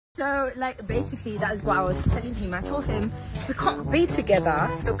So, like, basically, that is what I was telling him. I told him, we can't be together,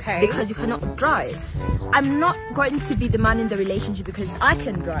 okay, because you cannot drive. I'm not going to be the man in the relationship because I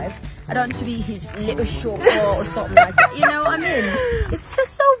can drive. I don't want to be his little chauffeur or something like that. You know what I mean? It's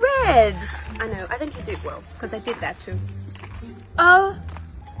just so weird. I know. I think you did well, because I did that too. Oh,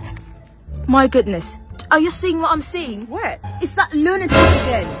 my goodness. Are you seeing what I'm seeing? What? It's that lunatic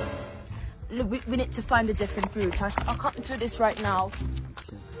again. We need to find a different route. I can't do this right now.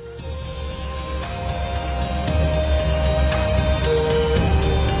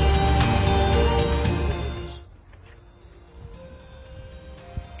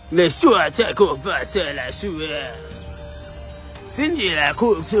 Le choix c'est qu'on fasse la choix. Cindy la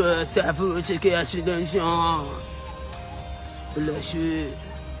course, ça faut checker à l'attention. Le choix.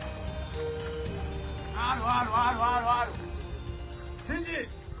 Allô. Cindy.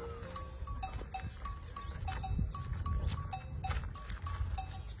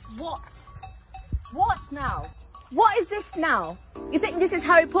 What? What now? What is this now? You think this is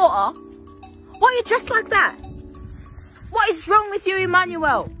Harry Potter? Why are you dressed like that? What is wrong with you,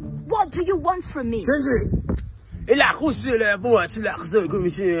 Emmanuel? What do you want from me?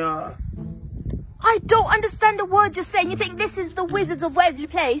 I don't understand the word you're saying. You think this is the Wizards of Waverly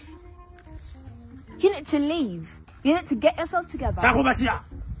Place? You need to leave. You need to get yourself together. What?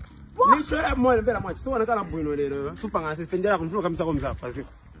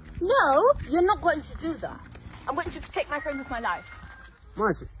 No, you're not going to do that. I'm going to protect my friend with my life.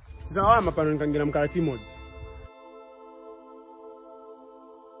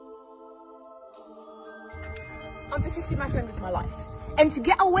 I'm protecting my friend with my life. And to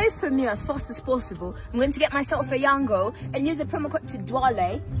get away from you as fast as possible, I'm going to get myself a Yango and use the promo code to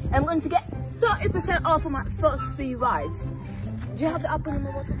Dwale. And I'm going to get 30% off on my first 3 rides. Do you have the app on your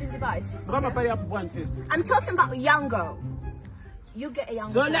mobile talking device? I'm talking about Yango. You get a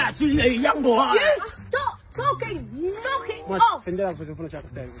Yango. You stop talking. Knock it off.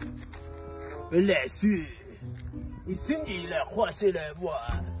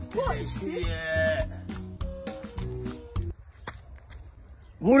 What is this?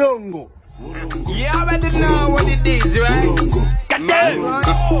 Mulongo. Yeah, I better know what it is, right?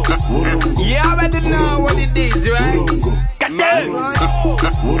 Yeah, I better know what it is, right?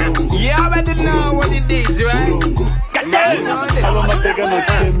 Yeah, I better know what it is, right?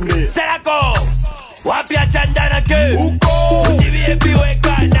 Salako, wapia chandana ke, uko,